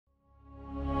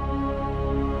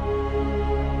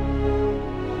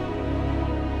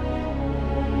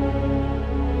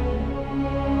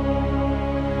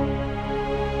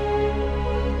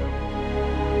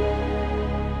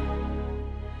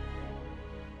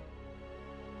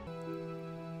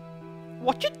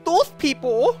Watch it, those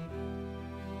people!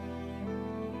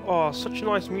 Oh, such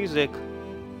nice music.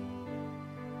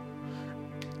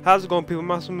 How's it going, people?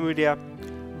 Master Media,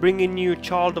 bringing you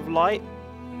Child of Light.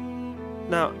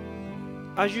 Now,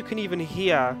 as you can even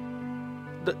hear,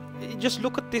 just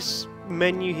look at this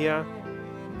menu here.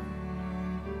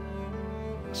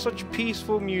 Such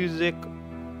peaceful music.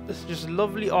 It's just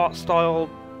lovely art style.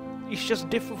 It's just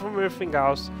different from everything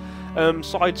else.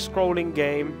 Side-scrolling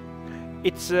game.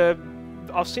 It's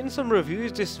I've seen some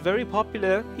reviews. This is very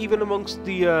popular, even amongst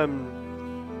the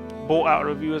bought-out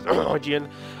reviewers.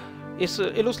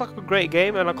 It looks like a great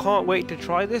game, and I can't wait to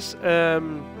try this.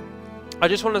 I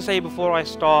just want to say before I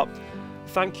start,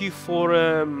 thank you for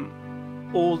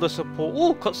all the support.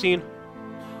 Oh, cutscene!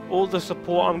 All the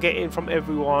support I'm getting from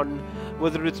everyone,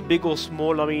 whether it's big or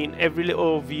small. I mean, every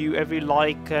little view, every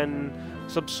like and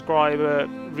subscriber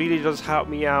really does help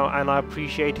me out, and I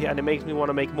appreciate it, and it makes me want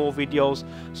to make more videos.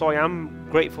 So I am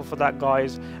grateful for that,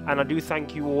 guys, and I do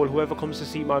thank you all, whoever comes to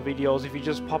see my videos. If you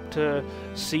just pop to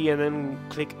see and then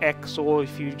click X, or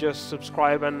if you just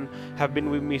subscribe and have been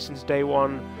with me since day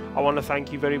one, I want to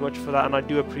thank you very much for that, and I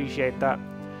do appreciate that.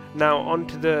 Now on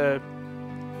to the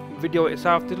video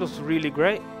itself. This looks really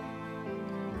great.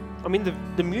 I mean,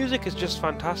 the music is just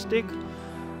fantastic.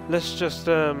 Let's just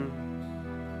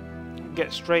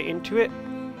get straight into it.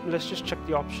 Let's just check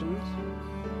the options.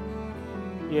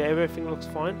 Yeah, everything looks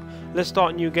fine. Let's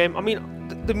start a new game. I mean,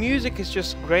 the music is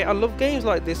just great. I love games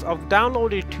like this. I've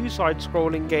downloaded 2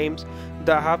 side-scrolling games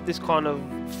that have this kind of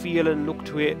feel and look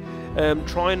to it.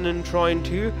 Trying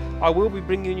to. I will be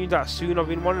bringing you that soon. I've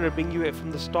been wanting to bring you it from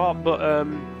the start, but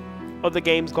other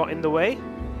games got in the way.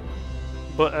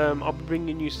 But I'll be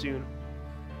bringing you soon.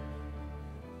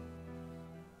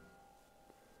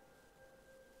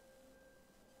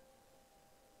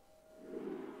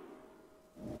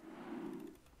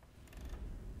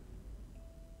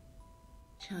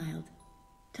 Child,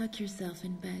 tuck yourself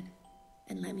in bed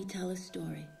and let me tell a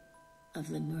story of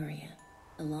Lemuria,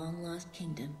 a long-lost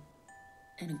kingdom,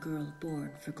 and a girl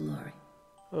born for glory.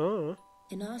 Oh.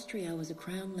 In Austria was a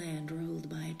crown land ruled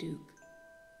by a duke.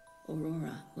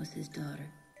 Aurora was his daughter,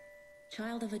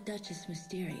 child of a duchess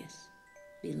mysterious,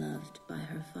 beloved by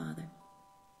her father.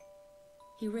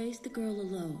 He raised the girl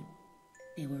alone.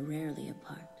 They were rarely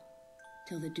apart,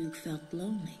 till the duke felt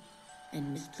lonely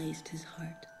and misplaced his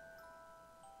heart.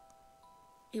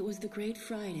 It was the Great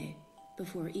Friday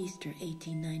before Easter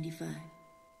 1895.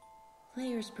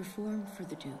 Players performed for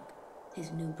the Duke,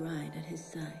 his new bride at his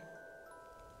side.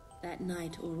 That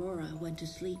night, Aurora went to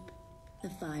sleep. The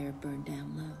fire burned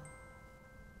down low.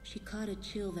 She caught a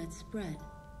chill that spread.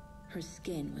 Her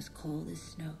skin was cold as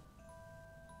snow.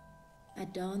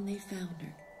 At dawn they found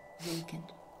her,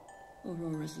 vacant,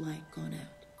 Aurora's light gone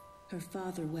out. Her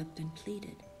father wept and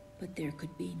pleaded, but there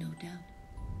could be no doubt.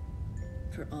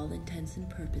 For all intents and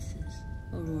purposes,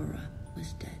 Aurora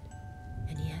was dead.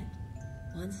 And yet,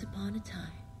 once upon a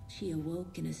time, she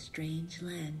awoke in a strange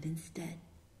land instead.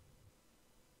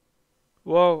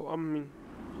 Well, I mean,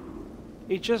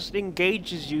 it just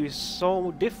engages you. It's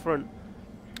so different.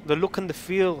 The look and the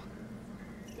feel,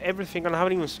 everything, and I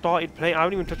haven't even started playing. I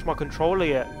haven't even touched my controller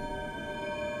yet.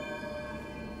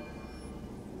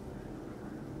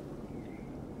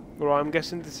 Right, I'm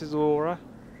guessing this is Aurora,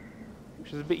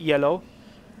 which is a bit yellow.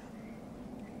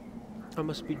 I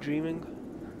must be dreaming.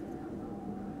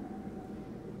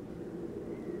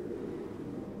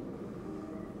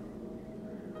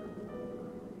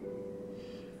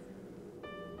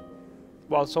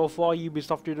 Well, so far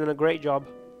Ubisoft are doing a great job.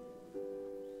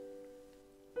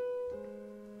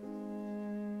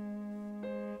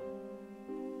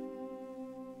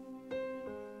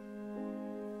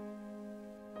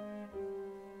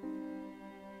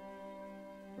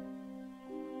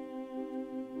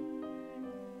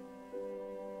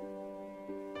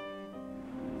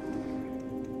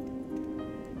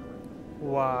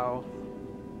 Wow.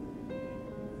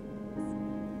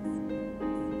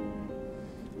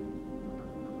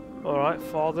 Alright,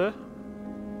 father.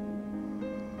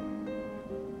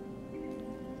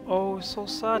 Oh, it's so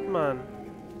sad, man.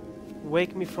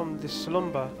 Wake me from this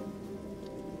slumber.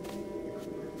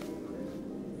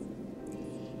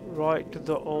 Right to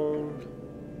the old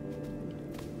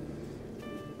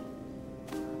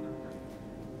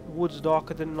woods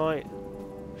darker than night,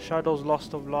 shadows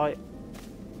lost of light.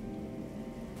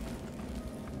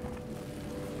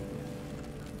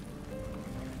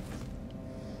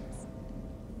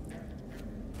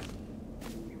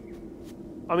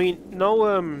 I mean, no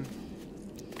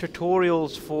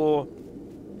tutorials for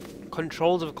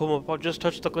controls have come up. I've just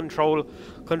touched the control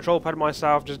pad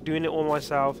myself, just doing it all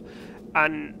myself,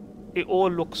 and it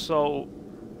all looks so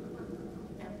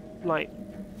like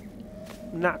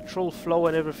natural flow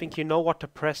and everything. You know what to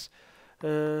press.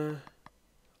 I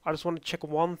just want to check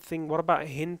one thing. What about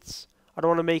hints? I don't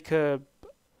want to make a.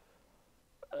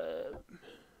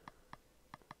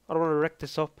 I don't want to wreck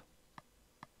this up.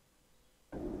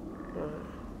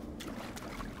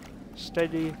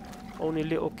 Steady. Only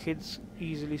little kids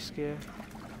easily scare.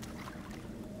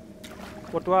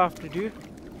 What do I have to do?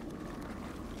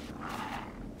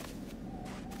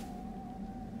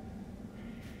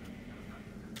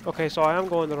 Okay, so I am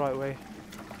going the right way.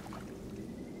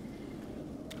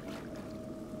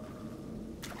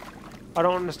 I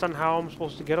don't understand how I'm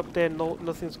supposed to get up there. No,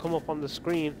 nothing's come up on the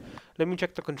screen. Let me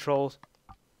check the controls.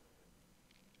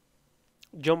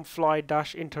 Jump, fly,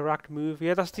 dash, interact, move.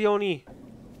 Yeah, that's the only...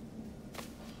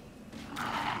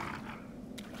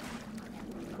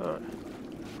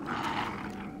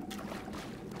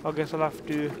 I guess I'll have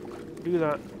to do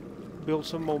that. Build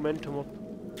some momentum up.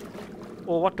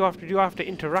 Or what do I have to do? I have to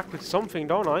interact with something,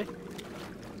 don't I?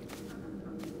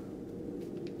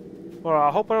 Alright,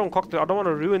 I hope I don't cock it. I don't want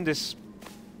to ruin this.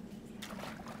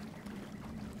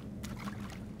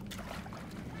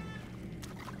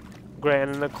 Great,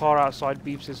 and then the car outside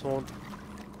beeps his horn.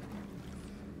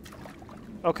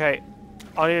 Okay,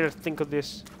 I need to think of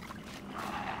this.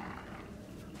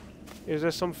 Is there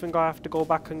something I have to go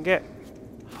back and get?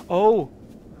 Oh!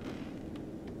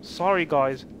 Sorry,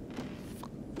 guys.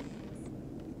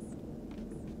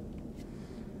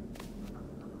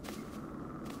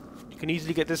 You can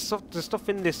easily get this stuff. There's stuff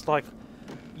in this, like,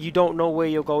 you don't know where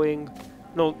you're going.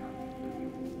 No,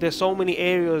 there's so many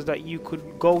areas that you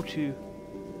could go to.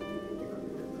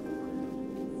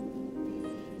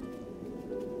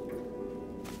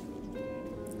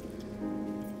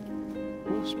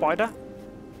 Ooh, spider.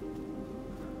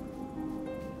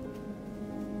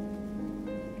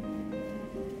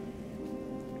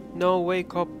 No,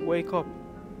 wake up, wake up.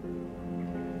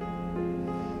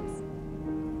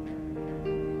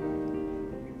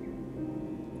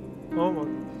 Oh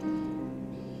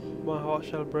my heart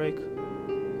shall break.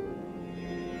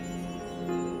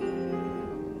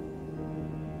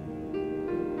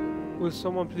 Will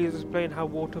someone please explain how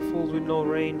water falls with no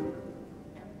rain?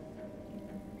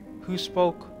 Who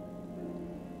spoke?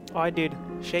 I did.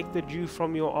 Shake the dew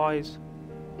from your eyes.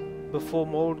 Before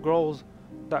mold grows,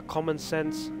 that common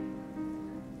sense.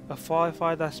 A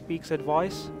firefly that speaks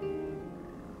advice?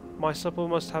 My supper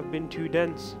must have been too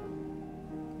dense.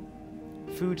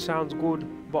 Food sounds good,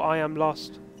 but I am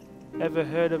lost. Ever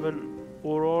heard of an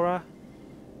Aurora?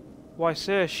 Why,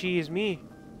 sir, she is me.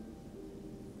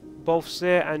 Both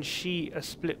sir and she a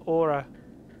split aura.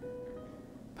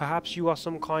 Perhaps you are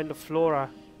some kind of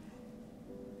flora.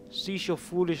 Cease your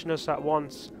foolishness at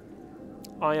once.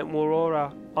 I am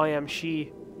Aurora, I am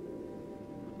she.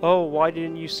 Oh, why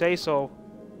didn't you say so?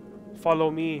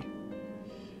 Follow me.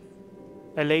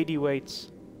 A lady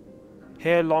waits,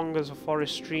 hair long as a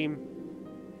forest stream,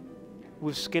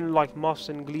 with skin like moss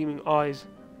and gleaming eyes.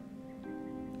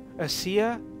 A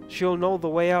seer? She'll know the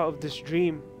way out of this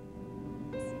dream.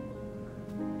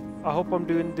 I hope I'm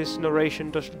doing this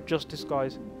narration justice,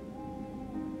 guys.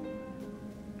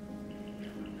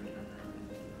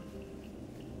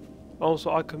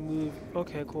 Also, I can move.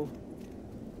 Okay, cool.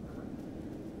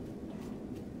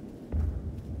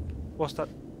 What's that?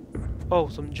 Oh,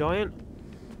 some giant.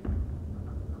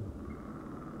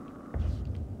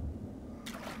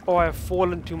 Oh, I have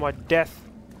fallen to my death.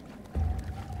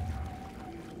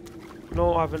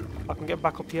 No, I haven't. I can get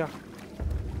back up here.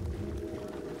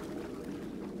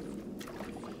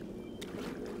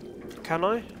 Can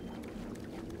I?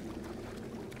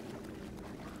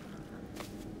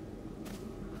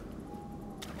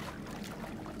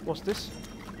 What's this?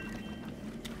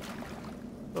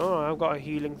 Oh, I've got a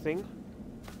healing thing.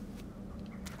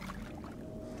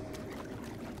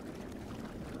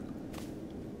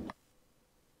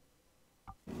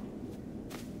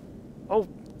 Oh,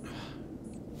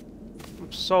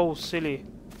 I'm so silly.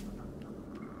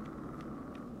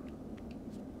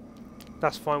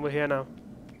 That's fine, we're here now.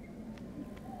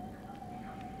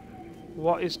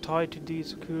 What is tied to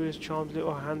these curious charms,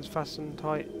 little hands fastened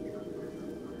tight?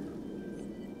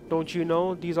 Don't you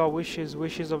know? These are wishes,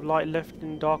 wishes of light left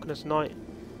in darkness night.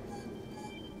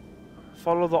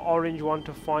 Follow the orange one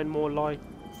to find more light,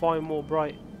 find more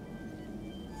bright.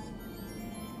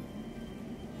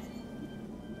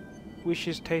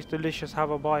 Wishes taste delicious, have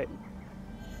a bite.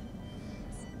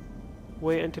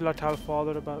 Wait until I tell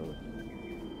father about it.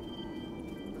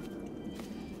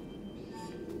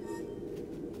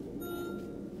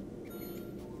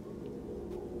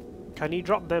 Can he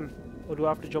drop them? Or do I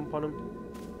have to jump on him?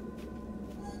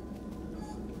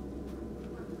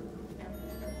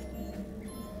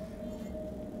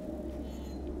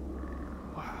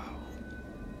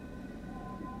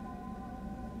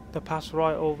 They pass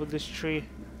right over this tree.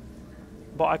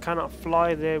 But I cannot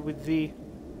fly there with thee.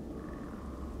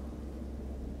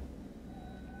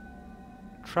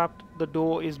 Trapped, the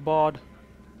door is barred.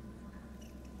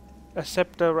 A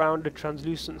scepter round a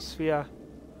translucent sphere.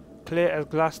 Clear as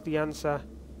glass the answer.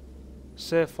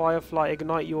 Sir Firefly,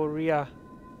 ignite your rear.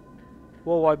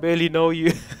 Whoa, I barely know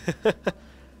you.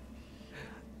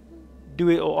 Do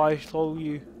it or I show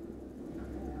you.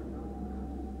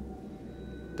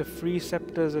 The three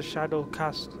scepters a shadow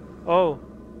cast. Oh.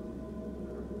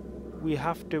 We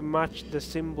have to match the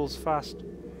symbols fast.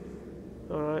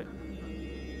 Alright.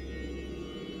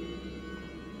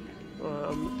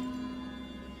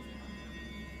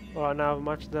 Alright, now I've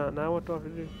matched that. Now what do I have to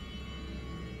do?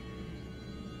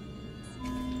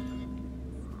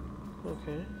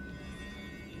 Okay.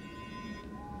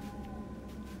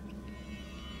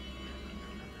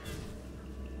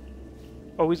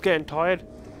 Oh, he's getting tired.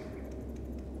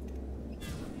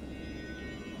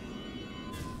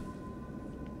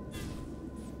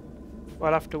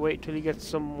 I'll have to wait till he gets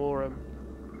some more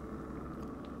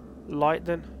light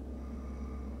then.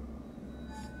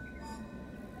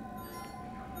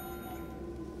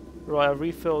 Right, I've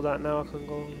refilled that, now I can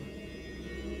go.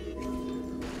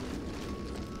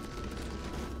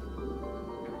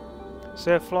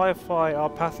 Sir Firefly, our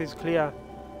path is clear.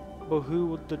 But who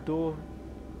would the door...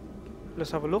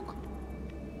 Let's have a look.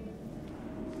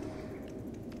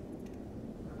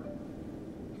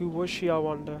 Who was she, I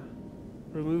wonder?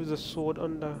 Remove the sword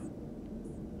under.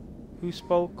 Who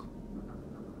spoke?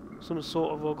 Some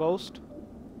sort of a ghost?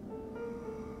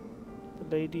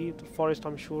 The lady of the forest,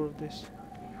 I'm sure of this.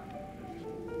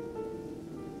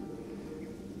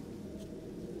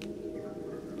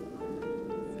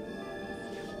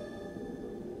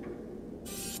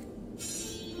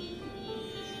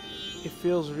 It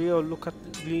feels real, look at the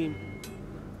gleam.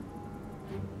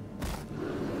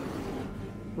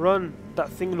 Run, that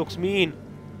thing looks mean.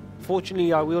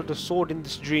 Fortunately, I wield a sword in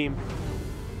this dream.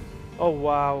 Oh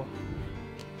wow.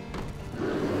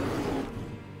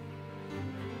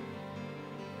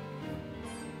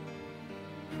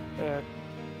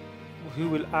 Who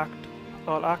will act?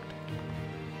 I'll act.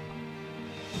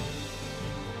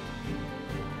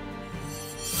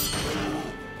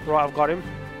 Right, I've got him.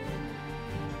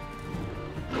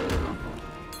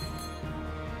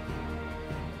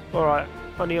 Alright,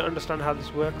 I need to understand how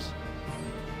this works.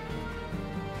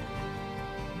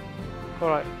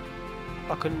 Alright,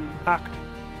 I can act.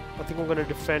 I think I'm going to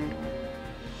defend.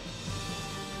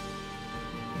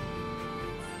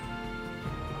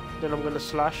 Then I'm going to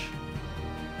slash.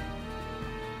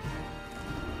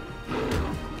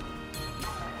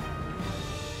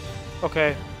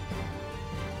 Okay.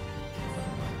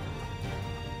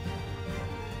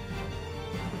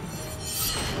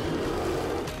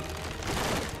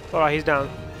 Alright, he's down.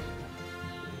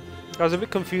 That was a bit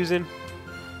confusing.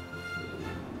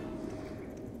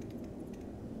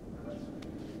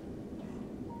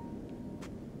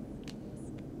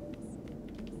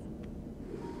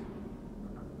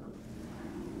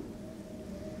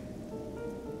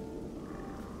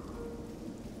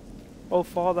 Oh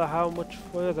Father, how much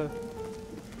further?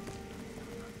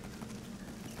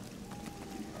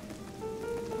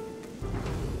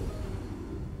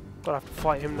 Gotta have to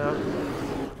fight him now.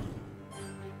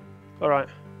 Alright.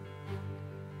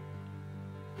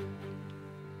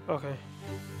 Okay.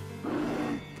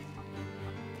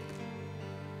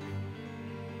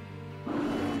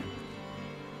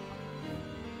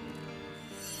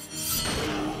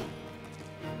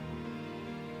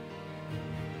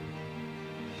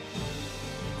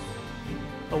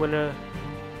 I'm gonna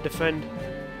defend.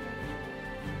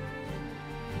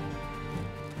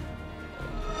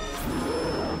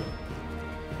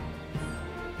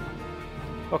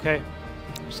 Okay,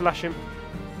 slash him.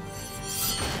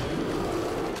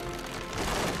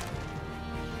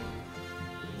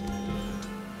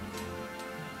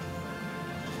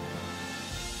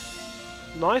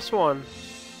 Nice one.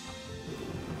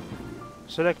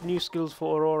 Select new skills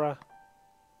for Aurora.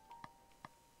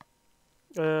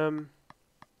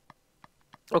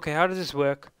 Okay, how does this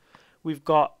work? We've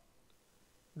got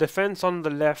defense on the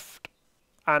left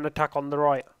and attack on the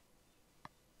right.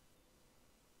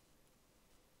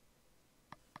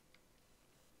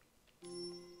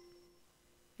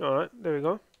 Alright, there we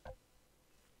go.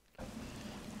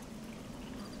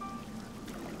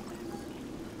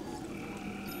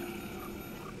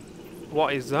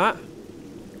 What is that?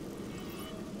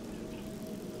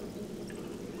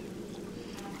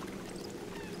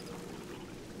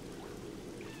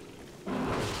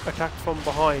 Attack from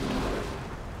behind.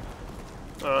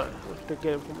 Alright, let's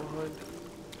get him from behind.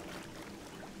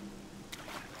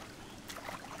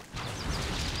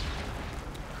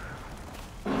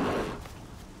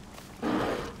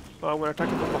 I'm gonna attack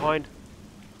him from behind.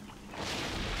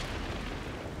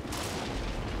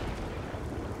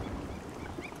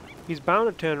 He's bound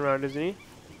to turn around, isn't he?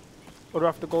 Or do I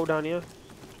have to go down here?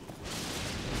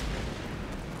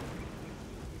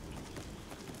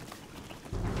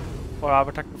 Alright, I've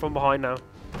attacked him from behind now.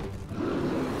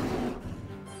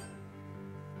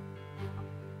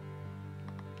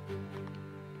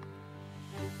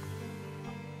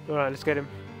 Alright, let's get him.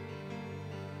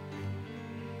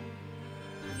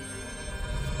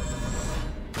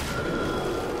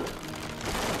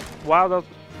 Wow,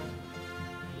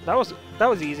 that was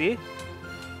easy.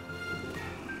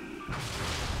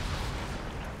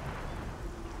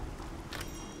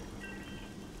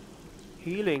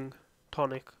 Healing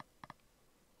tonic.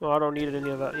 Oh, I don't need any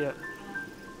of that yet.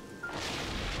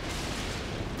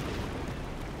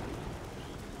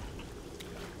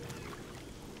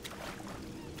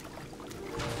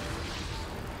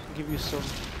 Give you some.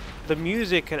 The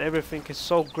music and everything is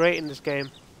so great in this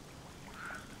game.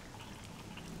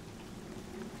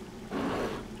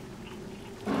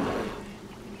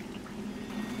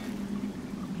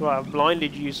 Right, I've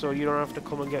blinded you so you don't have to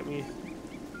come and get me.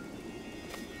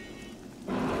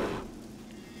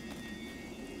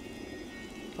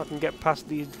 I can get past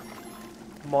these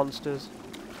monsters.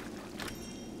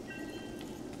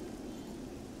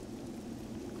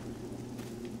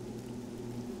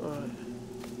 Alright.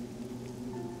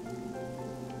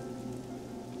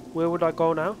 Where would I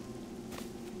go now?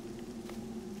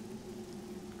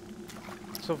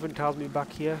 Something tells me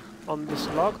back here on this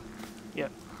log. Yeah.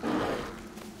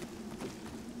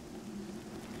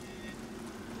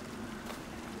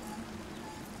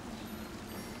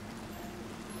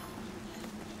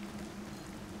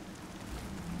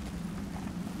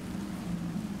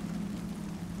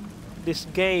 This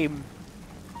game,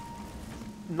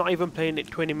 not even playing it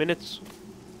 20 minutes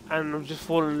and I'm just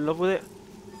falling in love with it.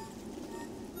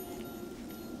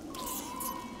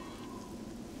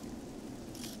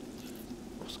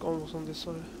 What's going on this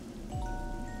side?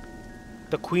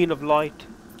 The Queen of Light.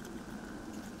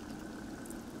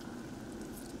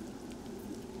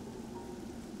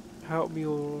 Help me,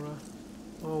 Aurora.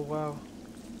 Oh wow.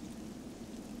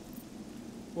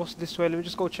 What's this way? Let me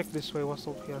just go check this way. What's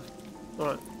up here?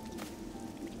 Alright.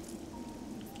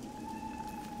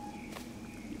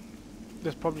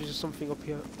 There's probably just something up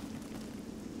here.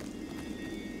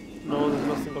 No, there's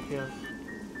nothing up here.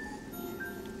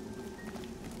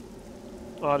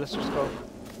 Ah, let's just go.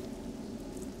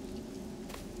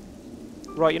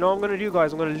 Right, you know what I'm going to do,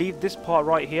 guys? I'm going to leave this part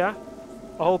right here.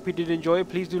 I hope you did enjoy it.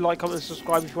 Please do like, comment, and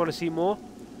subscribe if you want to see more.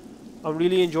 I'm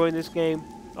really enjoying this game.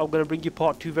 I'm going to bring you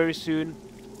part 2 very soon.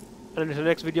 And until the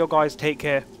next video, guys, take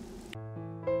care.